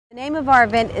The name of our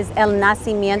event is El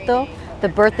Nacimiento, the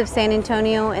birth of San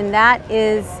Antonio, and that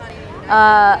is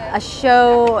a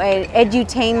show, an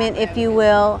edutainment, if you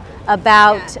will,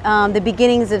 about the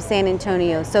beginnings of San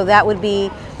Antonio. So that would be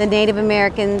the Native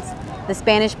Americans, the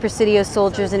Spanish Presidio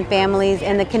Soldiers and families,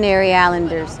 and the Canary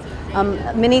Islanders.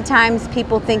 Many times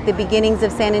people think the beginnings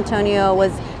of San Antonio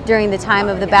was during the time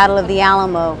of the Battle of the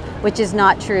Alamo, which is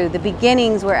not true. The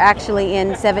beginnings were actually in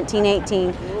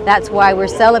 1718. That's why we're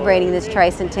celebrating this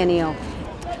tricentennial.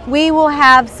 We will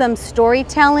have some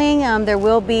storytelling. There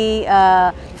will be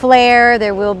flair,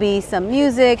 there will be some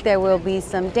music, there will be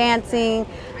some dancing,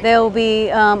 there will be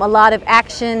a lot of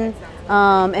action,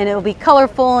 and it will be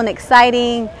colorful and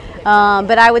exciting.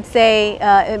 But I would say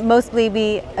it mostly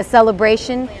be a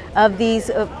celebration of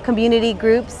these community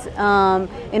groups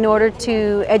in order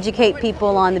to educate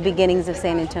people on the beginnings of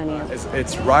San Antonio.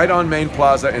 It's right on Main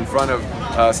Plaza in front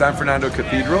of San Fernando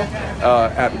Cathedral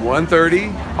at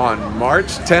 1:30 on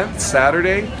March 10th,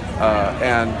 Saturday,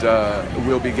 and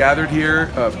we'll be gathered here.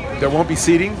 There won't be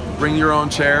seating. Bring your own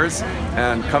chairs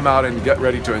and come out and get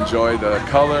ready to enjoy the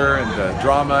color and the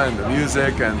drama and the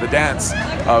music and the dance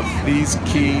of these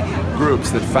key groups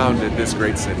that founded this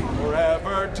great city.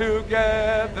 Forever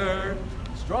together,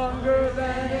 stronger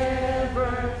than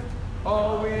ever,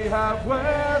 all we have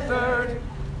weathered,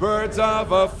 birds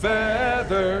of a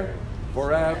feather,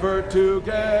 forever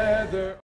together.